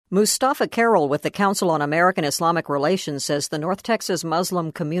Mustafa Carroll with the Council on American Islamic Relations says the North Texas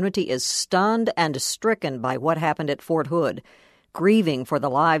Muslim community is stunned and stricken by what happened at Fort Hood, grieving for the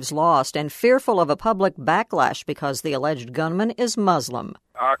lives lost and fearful of a public backlash because the alleged gunman is Muslim.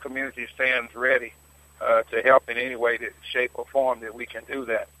 Our community stands ready to help in any way, shape, or form that we can do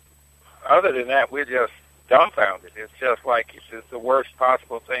that. Other than that, we're just dumbfounded. It's just like it's the worst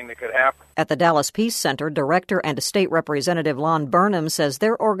possible thing that could happen. At the Dallas Peace Center, Director and State Representative Lon Burnham says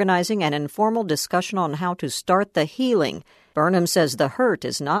they're organizing an informal discussion on how to start the healing. Burnham says the hurt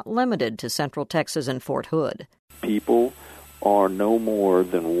is not limited to Central Texas and Fort Hood. People are no more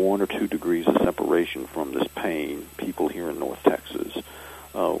than 1 or 2 degrees of separation from this pain, people here in North Texas.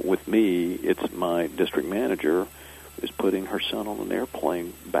 With me, it's my district manager is putting her son on an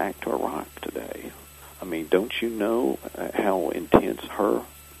airplane back to Iraq today. I mean, don't you know how intense her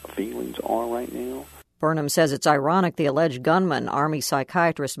feelings are right now? Burnham says it's ironic the alleged gunman, Army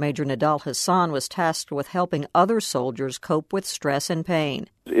psychiatrist Major Nidal Hassan, was tasked with helping other soldiers cope with stress and pain.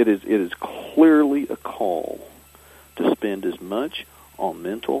 It is clearly a call to spend as much on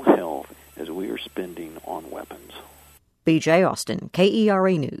mental health as we are spending on weapons. B.J. Austin,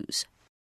 KERA News.